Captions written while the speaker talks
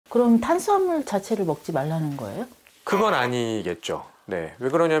그럼 탄수화물 자체를 먹지 말라는 거예요? 그건 아니겠죠. 네. 왜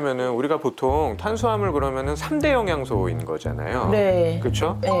그러냐면은 우리가 보통 탄수화물 그러면은 3대 영양소인 거잖아요. 네.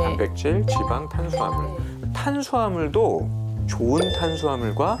 그렇죠? 네. 단백질, 지방, 탄수화물. 탄수화물도 좋은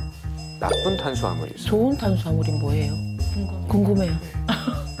탄수화물과 나쁜 탄수화물이 있어요. 좋은 탄수화물이 뭐예요? 궁금해요.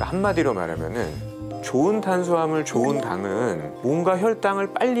 그러니까 한마디로 말하면은 좋은 탄수화물, 좋은 당은 뭔가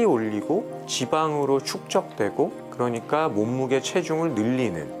혈당을 빨리 올리고 지방으로 축적되고 그러니까 몸무게 체중을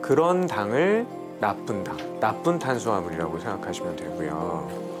늘리는 그런 당을 나쁜 당, 나쁜 탄수화물이라고 생각하시면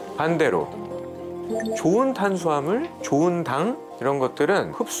되고요. 반대로 좋은 탄수화물, 좋은 당 이런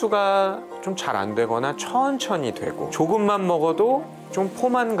것들은 흡수가 좀 잘 안 되거나 천천히 되고 조금만 먹어도 좀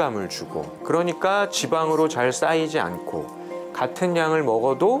포만감을 주고 그러니까 지방으로 잘 쌓이지 않고 같은 양을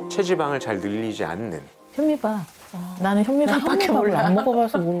먹어도 체지방을 잘 늘리지 않는 현미밥. 나는 현미밥밖에 몰라. 안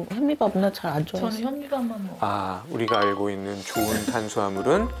먹어봐서 현미밥 나 잘 안 좋아해서. 저는 현미밥만 먹어요. 아, 우리가 알고 있는 좋은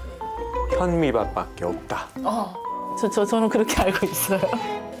탄수화물은 현미밥밖에 없다. 저는 그렇게 알고 있어요.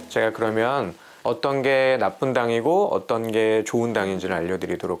 제가 그러면 어떤 게 나쁜 당이고 어떤 게 좋은 당인지를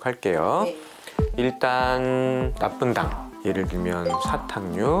알려드리도록 할게요. 네. 일단 나쁜 당, 예를 들면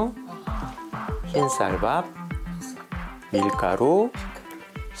사탕류, 흰쌀밥, 밀가루,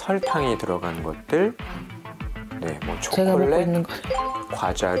 설탕이 들어간 것들, 네, 뭐 제가 먹고 초콜릿, 있는 거.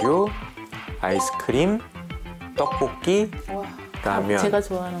 과자류, 아이스크림, 떡볶이, 라면. 제가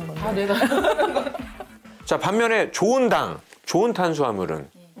좋아하는 건데. 아, 내가. 자, 반면에 좋은 당, 좋은 탄수화물은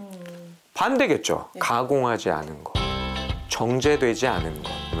반대겠죠. 가공하지 않은 거, 정제되지 않은 거,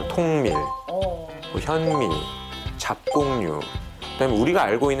 통밀, 뭐 현미, 잡곡류, 그다음에 우리가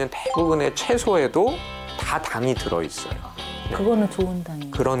알고 있는 대부분의 채소에도 다 당이 들어있어요. 그거는 좋은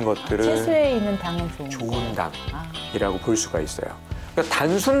당이에요. 그런 것들은 채소에 있는 당은 좋은 좋은 거. 당이라고 볼 수가 있어요. 그러니까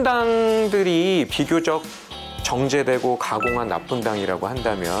단순당들이 비교적 정제되고 가공한 나쁜 당이라고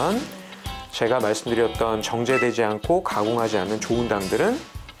한다면 제가 말씀드렸던 정제되지 않고 가공하지 않는 좋은 당들은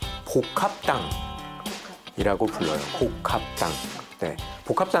복합당이라고 불러요. 복합당. 네.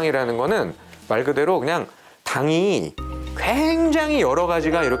 복합당이라는 거는 말 그대로 그냥 당이 굉장히 여러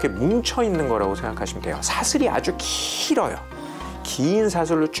가지가 이렇게 뭉쳐 있는 거라고 생각하시면 돼요. 사슬이 아주 길어요. 긴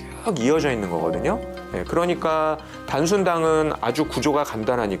사슬로 쭉 이어져 있는 거거든요. 네. 그러니까 단순당은 아주 구조가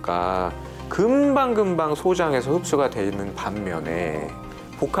간단하니까 금방금방 소장해서 흡수가 되는 반면에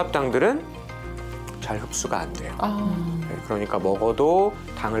복합당들은 잘 흡수가 안 돼요. 네, 그러니까 먹어도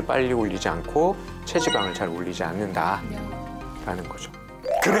당을 빨리 올리지 않고 체지방을 잘 올리지 않는다라는 거죠.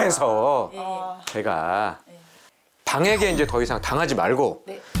 그래서 제가 당에게 이제 더 이상 당하지 말고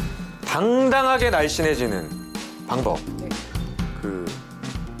당당하게 날씬해지는 방법, 그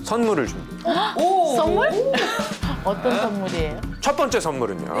선물을 줍니다. 선물? 어떤 선물이에요? 첫 번째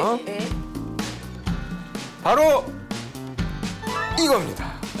선물은요. 바로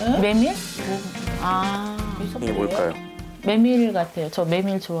이겁니다. 메밀? 이게 뭘까요? 메밀 같아요. 저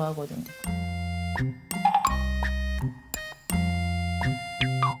메밀 좋아하거든요.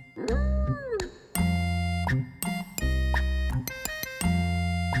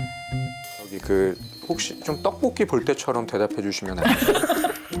 여기 그 혹시 좀 떡볶이 볼 때처럼 대답해 주시면 안 돼요?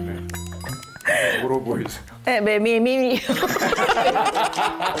 뭐로 보이세요? 네, 메밀이요.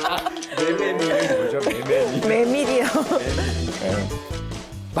 메밀이 뭐죠? 메밀이. 메밀이요.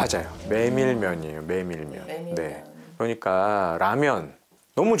 맞아요. 메밀면이에요. 메밀면. 네. 그러니까 라면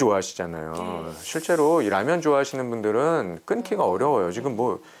너무 좋아하시잖아요. 실제로 이 라면 좋아하시는 분들은 끊기가 어려워요. 지금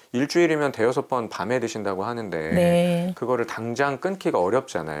뭐 일주일이면 5-6번 밤에 드신다고 하는데 그거를 당장 끊기가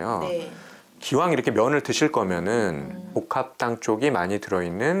어렵잖아요. 기왕 이렇게 면을 드실 거면은 복합당 쪽이 많이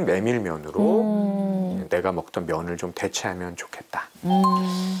들어있는 메밀면으로 내가 먹던 면을 좀 대체하면 좋겠다.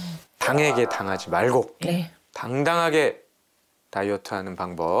 당에게 당하지 말고 당당하게 다이어트하는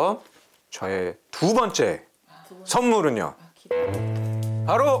방법. 저의 두 번째 선물은요.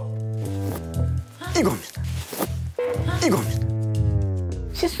 바로 이겁니다. 이겁니다.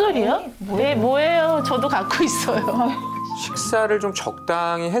 칫솔이요? 네, 뭐예요? 저도 갖고 있어요. 식사를 좀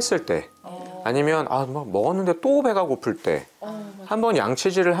적당히 했을 때 아니면 뭐 먹었는데 또 배가 고플 때 한번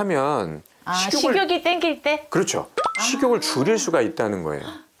양치질을 하면 식욕이 땡길 때? 그렇죠. 식욕을 줄일 수가 있다는 거예요.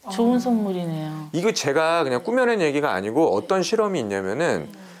 좋은 선물이네요. 이거 제가 그냥 꾸며낸 얘기가 아니고 어떤 실험이 있냐면은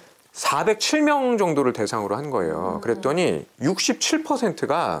 407명 정도를 대상으로 한 거예요. 그랬더니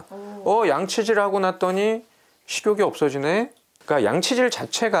 67%가 양치질하고 났더니 식욕이 없어지네. 그러니까 양치질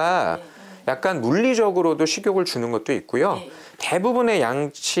자체가 약간 물리적으로도 식욕을 주는 것도 있고요. 대부분의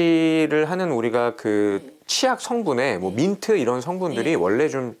양치를 하는 우리가 그 치약 성분에 뭐 민트 이런 성분들이 원래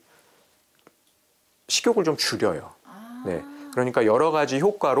좀 식욕을 좀 줄여요. 네. 그러니까 여러 가지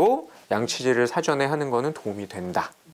효과로 양치질을 사전에 하는 거는 도움이 된다.